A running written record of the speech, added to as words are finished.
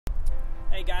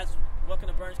Hey guys, welcome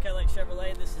to Burns Cadillac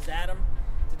Chevrolet. This is Adam.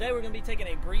 Today we're going to be taking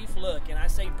a brief look, and I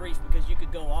say brief because you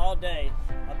could go all day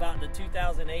about the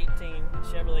 2018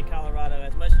 Chevrolet Colorado.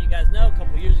 As most of you guys know, a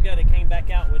couple years ago they came back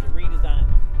out with a redesign,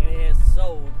 and it has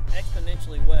sold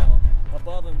exponentially well,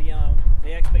 above and beyond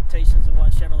the expectations of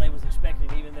what Chevrolet was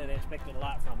expecting, even though they expected a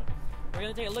lot from it. We're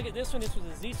going to take a look at this one. This was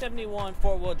a Z71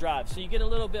 four-wheel drive, so you get a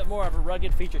little bit more of a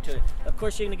rugged feature to it. Of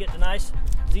course, you're going to get the nice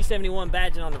Z71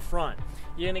 badging on the front.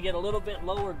 You're going to get a little bit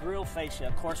lower grille fascia,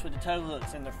 of course, with the tow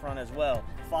hooks in the front as well.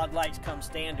 Fog lights come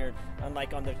standard,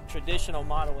 unlike on the traditional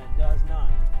model, it does not.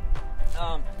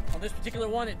 On this particular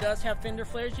one, it does have fender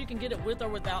flares. You can get it with or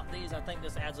without these. I think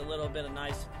this adds a little bit of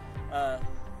nice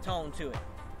tone to it.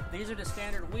 These are the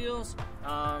standard wheels.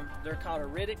 They're called a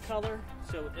Riddick color,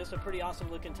 so it's a pretty awesome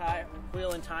looking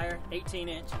wheel and tire, 18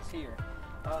 inches here.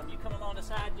 You come along the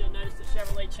side, you'll notice that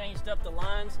Chevrolet changed up the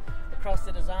lines across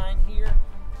the design here.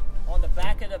 On the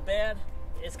back of the bed,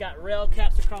 it's got rail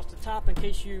caps across the top in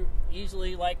case you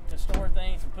easily like to store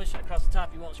things and push it across the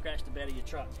top, you won't scratch the bed of your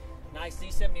truck. Nice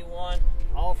Z71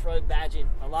 off-road badging.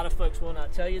 A lot of folks will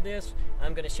not tell you this.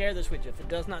 I'm going to share this with you. If it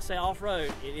does not say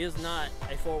off-road, it is not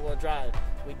a four-wheel drive.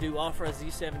 We do offer a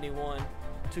Z71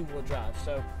 two-wheel drive,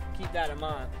 so keep that in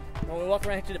mind. When we walk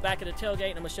around to the back of the tailgate,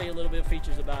 I'm going to show you a little bit of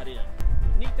features about it.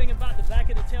 Neat thing about the back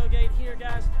of the tailgate here,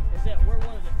 guys, is that we're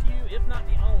one of the few, if not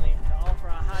the only, to offer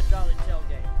a hydraulic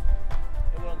tailgate.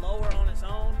 It will lower on its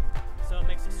own, so it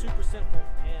makes it super simple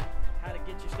in how to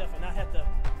get your stuff and not have to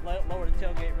lower the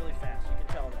tailgate really fast. You can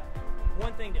tell that.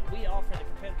 One thing that we offer that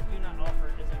competitors do not offer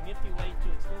is a nifty way to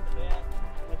extend the bed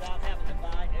without having to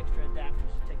buy extra adapters.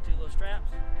 You take two little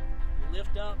straps, you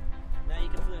lift up, now you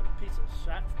can flip a piece of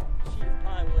sheet of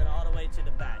plywood all the way to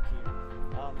the back here.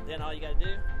 Then all you got to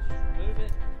do is just remove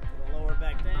it, it'll lower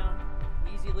back down.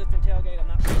 Easy lifting tailgate. I'm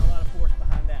not putting a lot of force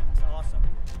behind that. It's awesome.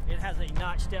 It has a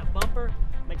notch step bumper,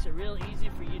 makes it real easy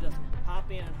for you to hop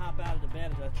in and hop out of the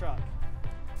bed of the truck.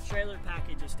 Trailer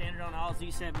package is standard on all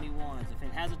Z71s. If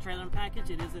it has a trailer package,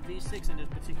 it is a V6 in this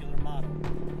particular model.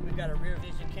 We've got a rear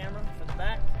vision camera for the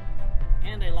back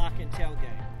and a lock-in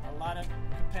tailgate. A lot of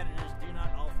competitors do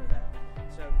not offer that,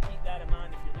 so keep that in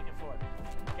mind if you're looking for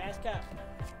it. Gas cap.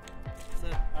 It's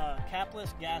a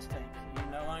capless gas tank. You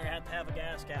no longer have to have a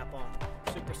gas cap on.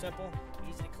 Super simple,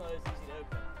 easy to close, easy to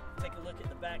open. Take a look at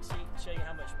the back seat and show you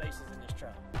how much space is in this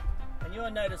truck. And you'll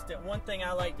notice that one thing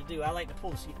I like to do, I like to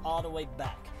pull the seat all the way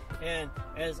back. And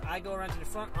as I go around to the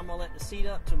front, I'm gonna let the seat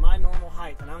up to my normal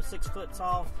height. And I'm 6 foot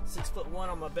tall, 6'1"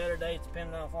 on my better days,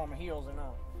 depending on if I'm on my heels or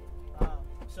not.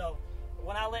 So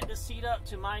when I let the seat up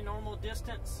to my normal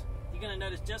distance, you're gonna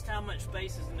notice just how much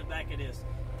space is in the back of this.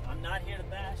 I'm not here to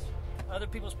bash other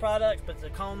people's products, but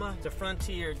Tacoma, the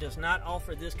Frontier, does not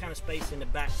offer this kind of space in the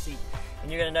back seat.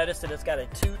 And you're gonna notice that it's got a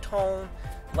two-tone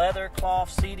leather cloth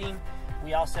seating.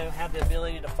 We also have the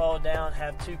ability to fold down,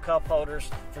 have two cup holders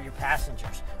for your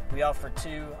passengers. We offer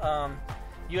two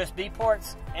USB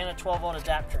ports and a 12-volt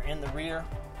adapter in the rear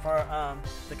for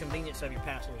the convenience of your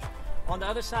passengers. On the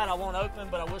other side, I won't open,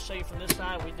 but I will show you from this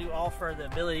side, we do offer the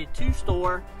ability to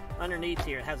store underneath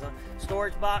here. It has a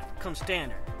storage box, comes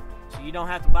standard. So you don't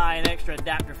have to buy an extra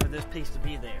adapter for this piece to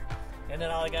be there. And then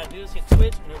all I got to do is hit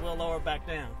switch and it will lower back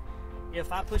down.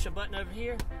 If I push a button over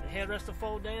here, the headrest will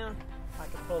fold down, I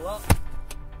can pull up,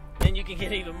 then you can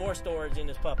get even more storage in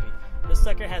this puppy. This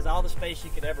sucker has all the space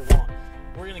you could ever want.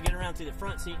 We're going to get around to the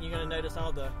front seat and you're going to notice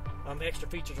all the extra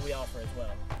features we offer as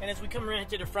well. And as we come around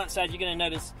to the front side, you're going to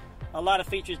notice a lot of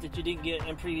features that you didn't get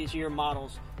in previous year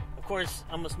models. Of course,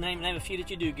 I'm going to name a few that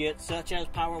you do get, such as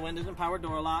power windows and power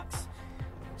door locks.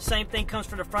 Same thing comes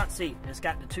for the front seat. It's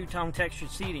got the two-tone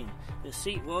textured seating. The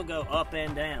seat will go up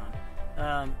and down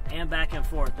and back and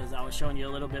forth, as I was showing you a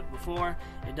little bit before.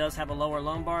 It does have a lower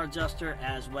lumbar adjuster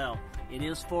as well. It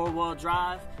is four-wheel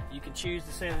drive. You can choose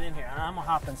to set it in here. I'm going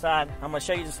to hop inside. I'm going to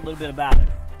show you just a little bit about it.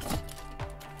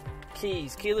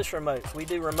 Keys, keyless remotes. We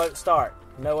do remote start.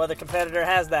 No other competitor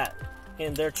has that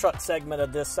in their truck segment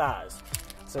of this size.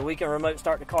 So we can remote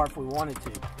start the car if we wanted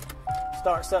to.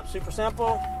 Starts up super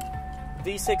simple.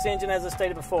 V6 engine, as I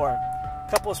stated before. A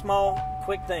couple of small,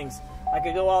 quick things. I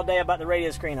could go all day about the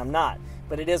radio screen. I'm not.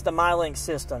 But it is the MyLink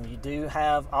system. You do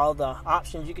have all the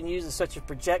options you can use, such as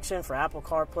projection for Apple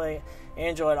CarPlay,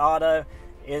 Android Auto.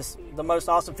 Is the most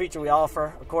awesome feature we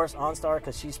offer. Of course, OnStar,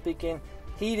 because she's speaking.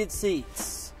 Heated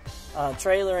seats,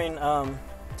 trailering,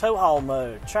 tow haul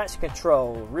mode, traction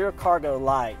control, rear cargo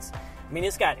lights. I mean,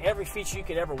 it's got every feature you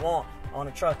could ever want on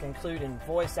a truck, including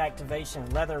voice activation,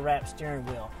 leather wrapped steering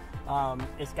wheel.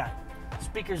 It's got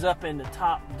speakers up in the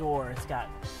top door. It's got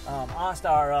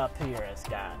OnStar up here. It's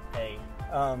got a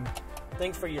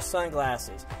things for your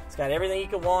sunglasses. It's got everything you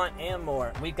could want and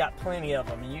more. We've got plenty of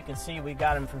them, and you can see we've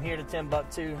got them from here to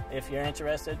Timbuktu. If you're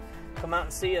interested, come out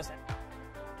and see us.